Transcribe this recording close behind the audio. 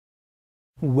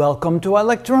Welcome to our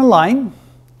lecture online.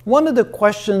 One of the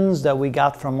questions that we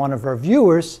got from one of our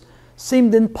viewers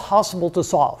seemed impossible to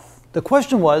solve. The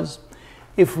question was,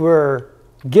 if we're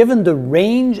given the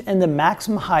range and the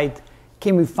maximum height,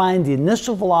 can we find the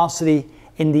initial velocity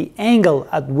and the angle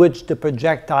at which the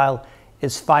projectile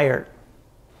is fired?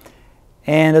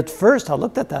 And at first I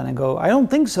looked at that and I go, I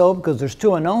don't think so, because there's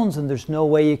two unknowns and there's no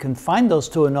way you can find those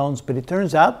two unknowns. But it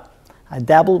turns out I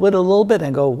dabbled with it a little bit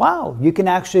and go, wow, you can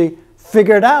actually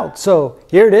figure it out. So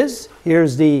here it is.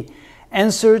 Here's the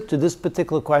answer to this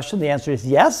particular question. The answer is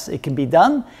yes, it can be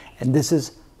done. And this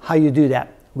is how you do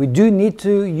that. We do need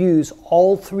to use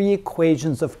all three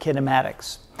equations of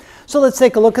kinematics. So let's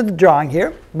take a look at the drawing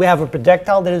here. We have a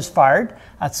projectile that is fired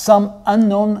at some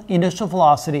unknown initial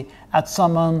velocity at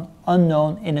some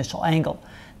unknown initial angle.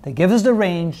 They give us the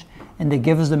range and they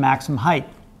give us the maximum height.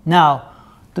 Now,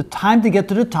 the time to get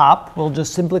to the top, we'll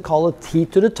just simply call it t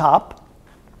to the top.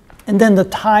 And then the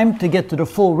time to get to the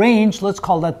full range, let's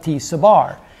call that t sub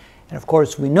r. And of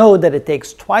course, we know that it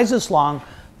takes twice as long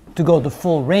to go the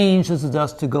full range as it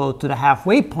does to go to the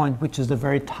halfway point, which is the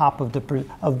very top of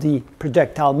the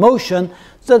projectile motion.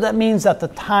 So that means that the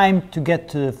time to get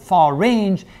to the far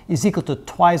range is equal to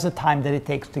twice the time that it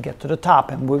takes to get to the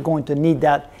top. And we're going to need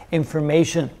that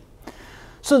information.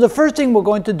 So the first thing we're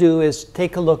going to do is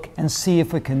take a look and see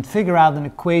if we can figure out an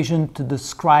equation to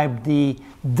describe the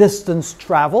distance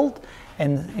traveled.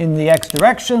 And in the x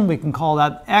direction, we can call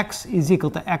that x is equal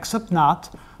to x sub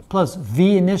naught plus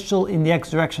v initial in the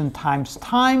x direction times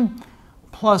time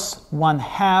plus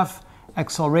 1/2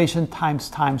 acceleration times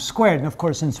time squared. And of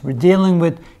course, since we're dealing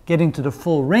with getting to the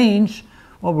full range,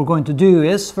 what we're going to do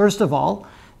is, first of all,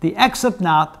 the x sub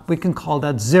naught, we can call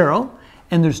that 0.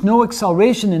 And there's no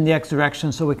acceleration in the x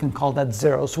direction, so we can call that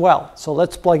 0 as well. So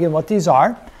let's plug in what these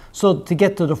are. So to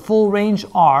get to the full range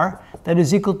r, that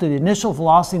is equal to the initial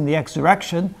velocity in the x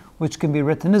direction, which can be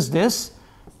written as this,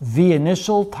 v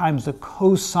initial times the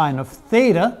cosine of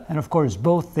theta, and of course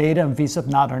both theta and v sub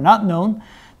naught are not known,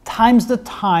 times the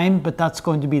time, but that's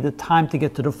going to be the time to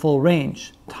get to the full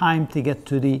range, time to get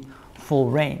to the full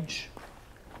range.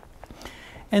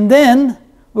 And then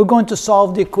we're going to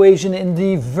solve the equation in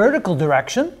the vertical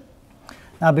direction.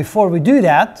 Now before we do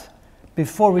that,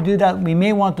 we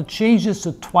may want to change this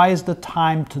to twice the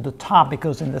time to the top,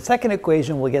 because in the second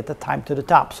equation we'll get the time to the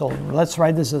top. So let's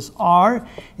write this as r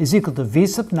is equal to v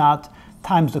sub naught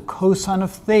times the cosine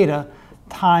of theta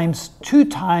times 2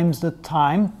 times the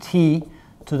time t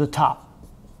to the top.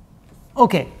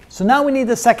 Okay, so now we need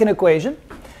the second equation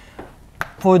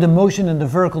for the motion in the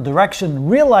vertical direction,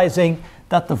 realizing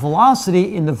that the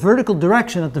velocity in the vertical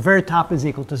direction at the very top is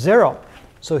equal to 0.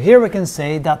 So here we can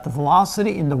say that the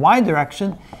velocity in the y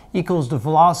direction equals the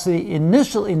velocity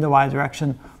initial in the y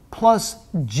direction plus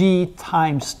g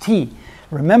times t.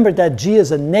 Remember that g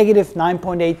is a negative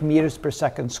 9.8 meters per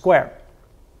second squared.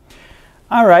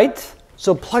 All right,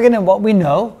 so plugging in what we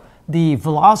know, the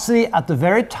velocity at the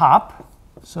very top,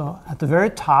 so at the very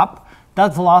top,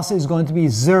 that velocity is going to be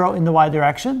 0 in the y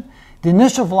direction. The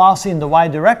initial velocity in the y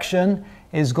direction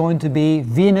is going to be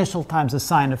v initial times the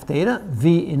sine of theta,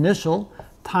 v initial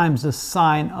times the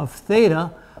sine of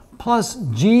theta, plus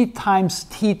g times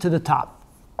t to the top.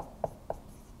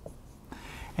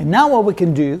 And now what we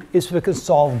can do is we can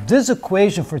solve this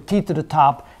equation for t to the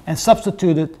top and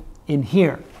substitute it in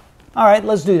here. All right,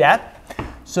 let's do that.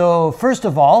 So first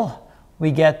of all,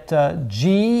 we get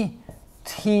g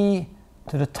t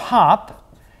to the top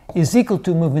is equal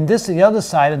to, moving this to the other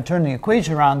side and turning the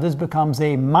equation around, this becomes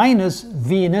a minus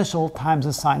v initial times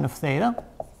the sine of theta.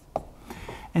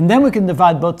 And then we can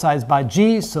divide both sides by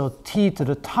g, so t to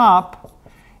the top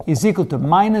is equal to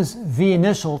minus v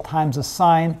initial times the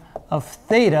sine of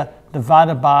theta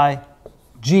divided by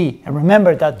g. And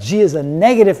remember that g is a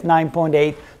negative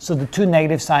 9.8, so the two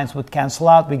negative signs would cancel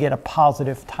out. We get a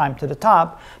positive time to the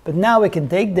top. But now we can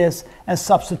take this and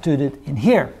substitute it in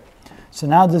here. So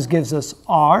now this gives us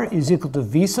r is equal to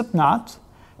v sub naught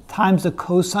times the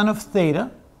cosine of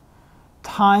theta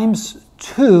times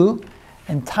 2,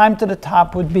 and time to the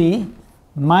top would be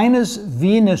minus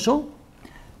v initial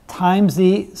times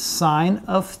the sine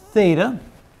of theta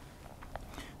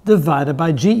divided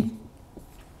by g.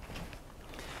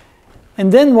 And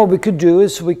then what we could do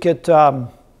is we could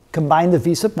combine the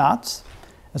v sub naughts.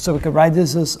 And so we could write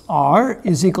this as r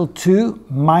is equal to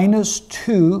minus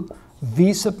 2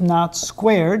 v sub naught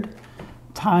squared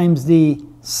times the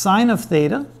sine of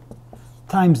theta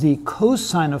times the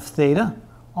cosine of theta,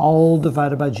 all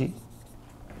divided by g.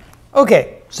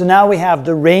 Okay, so now we have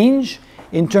the range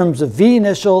in terms of v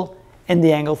initial and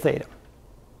the angle theta.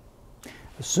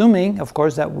 Assuming, of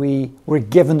course, that we were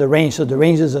given the range, so the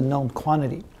range is a known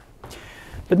quantity.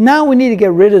 But now we need to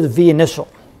get rid of the v initial.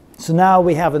 So now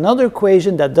we have another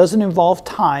equation that doesn't involve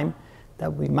time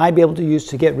that we might be able to use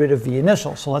to get rid of v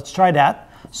initial. So let's try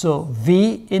that. So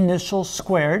v initial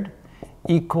squared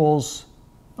equals,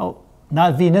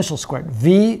 not v initial squared,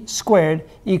 v squared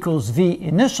equals v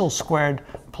initial squared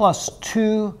plus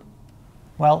 2,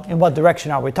 well, in what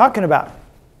direction are we talking about?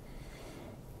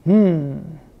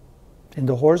 In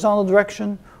the horizontal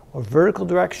direction or vertical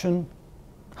direction?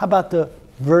 How about the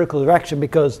vertical direction?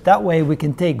 Because that way we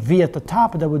can take v at the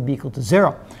top and that would be equal to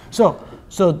 0. So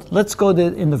let's go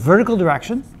in the vertical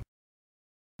direction.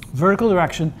 Vertical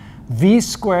direction, v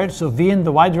squared, so v in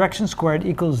the y direction squared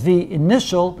equals v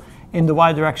initial in the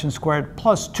y direction squared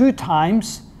plus 2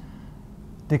 times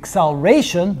the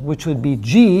acceleration, which would be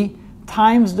g,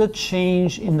 times the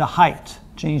change in the height,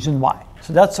 change in y.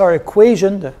 So that's our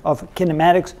equation of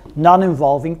kinematics not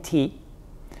involving t.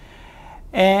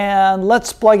 And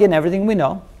let's plug in everything we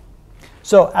know.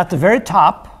 So at the very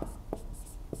top,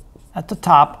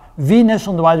 v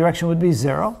initial in the y direction would be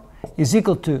 0, is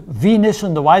equal to v initial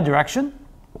in the y direction,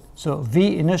 so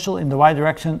v initial in the y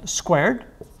direction squared,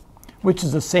 which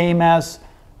is the same as,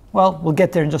 well, we'll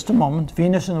get there in just a moment, v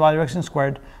initial in the y direction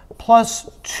squared, plus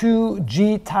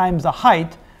 2g times the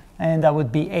height, and that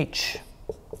would be h.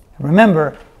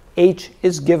 Remember, h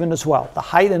is given as well. The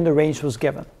height and the range was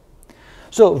given.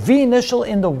 So v initial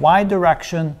in the y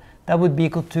direction, that would be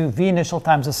equal to v initial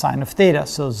times the sine of theta.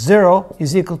 So 0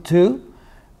 is equal to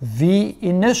v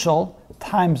initial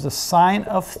times the sine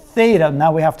of theta.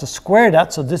 Now we have to square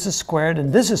that, so this is squared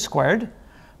and this is squared,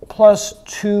 plus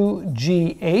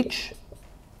 2gh.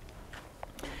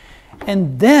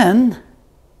 And then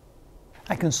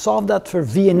I can solve that for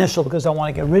v initial because I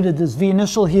want to get rid of this v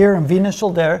initial here and v initial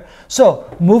there. So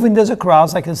moving this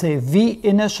across, I can say v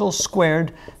initial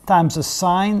squared times the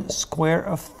sine square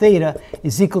of theta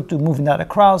is equal to, moving that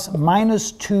across,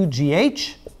 minus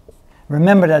 2gh.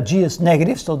 Remember that g is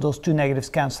negative, so those two negatives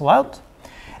cancel out.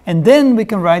 And then we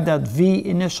can write that v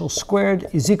initial squared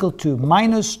is equal to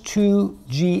minus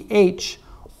 2gh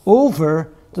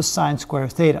over the sine square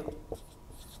of theta.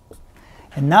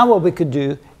 And now what we could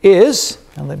do is,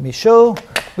 and let me show,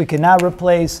 we can now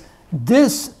replace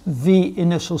this v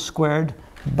initial squared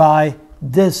by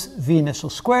this v initial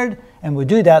squared, and we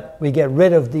do that, we get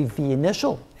rid of the v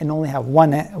initial and only have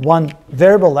one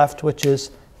variable left, which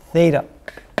is theta.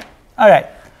 All right,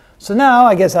 so now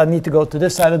I guess I need to go to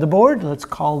this side of the board. Let's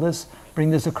call this, bring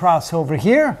this across over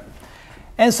here.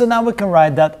 And so now we can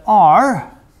write that r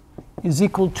is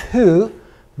equal to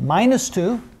minus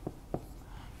 2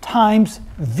 times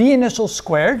v initial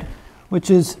squared,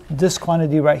 which is this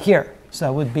quantity right here. So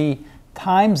that would be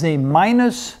times a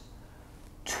minus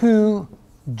 2gh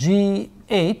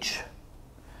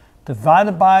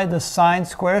divided by the sine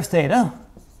square of theta.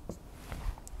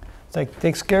 So it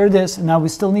takes care of this, and now we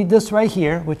still need this right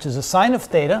here, which is a sine of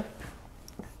theta,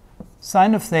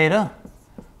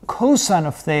 cosine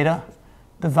of theta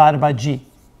divided by g.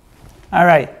 All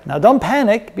right, now don't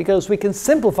panic because we can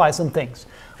simplify some things.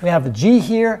 We have a g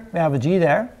here, we have a g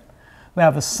there. We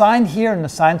have a sine here and a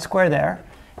sine square there.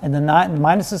 And the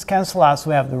minuses cancel out,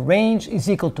 so we have the range is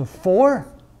equal to 4h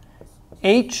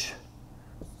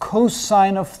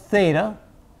cosine of theta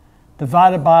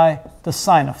divided by the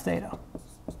sine of theta.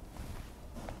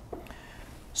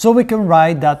 So we can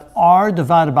write that r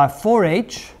divided by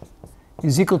 4h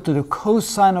is equal to the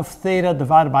cosine of theta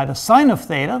divided by the sine of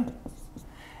theta.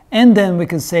 And then we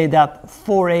can say that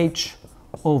 4h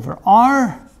over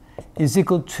r is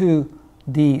equal to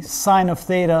the sine of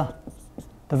theta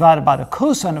divided by the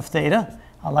cosine of theta.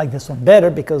 I like this one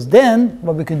better because then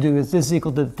what we can do is this is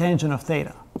equal to the tangent of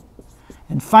theta.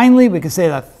 And finally, we can say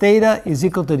that theta is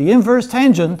equal to the inverse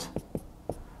tangent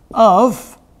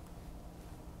of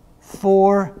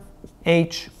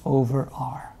 4h over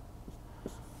r.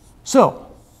 So,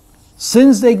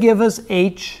 since they give us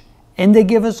h and they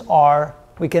give us r,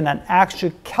 we can then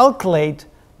actually calculate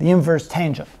the inverse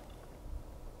tangent.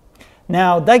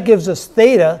 Now, that gives us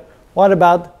theta. What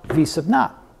about v sub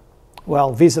naught?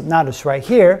 Well, v sub naught is right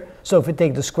here. So if we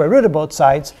take the square root of both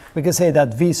sides, we can say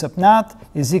that v sub naught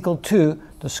is equal to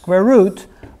the square root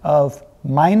of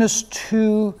minus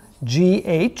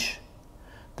 2gh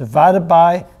divided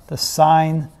by the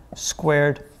sine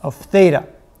squared of theta.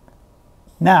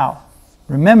 Now,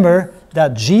 remember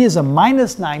that g is a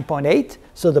minus 9.8,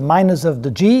 so the minus of the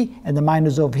g and the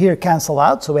minus over here cancel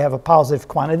out, so we have a positive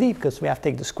quantity because we have to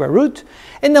take the square root.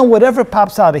 And then whatever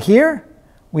pops out of here,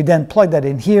 we then plug that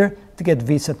in here to get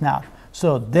v sub naught.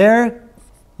 So there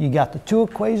you got the two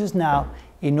equations now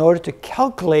in order to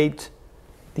calculate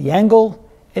the angle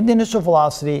and the initial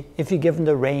velocity if you're given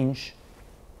the range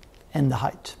and the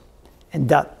height. And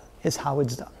that is how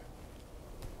it's done.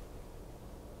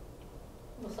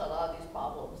 So a lot of these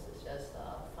problems is just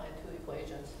find two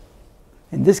equations.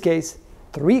 In this case,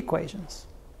 3 equations.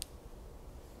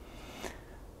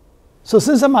 So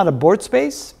since I'm out of board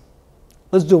space,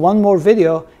 let's do one more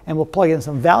video and we'll plug in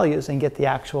some values and get the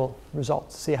actual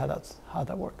results, see how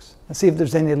that works, and see if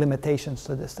there's any limitations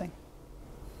to this thing.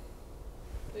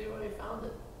 You already found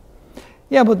it.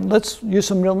 Yeah, but let's use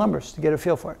some real numbers to get a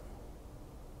feel for it.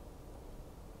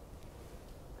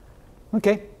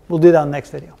 Okay, we'll do that in the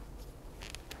next video.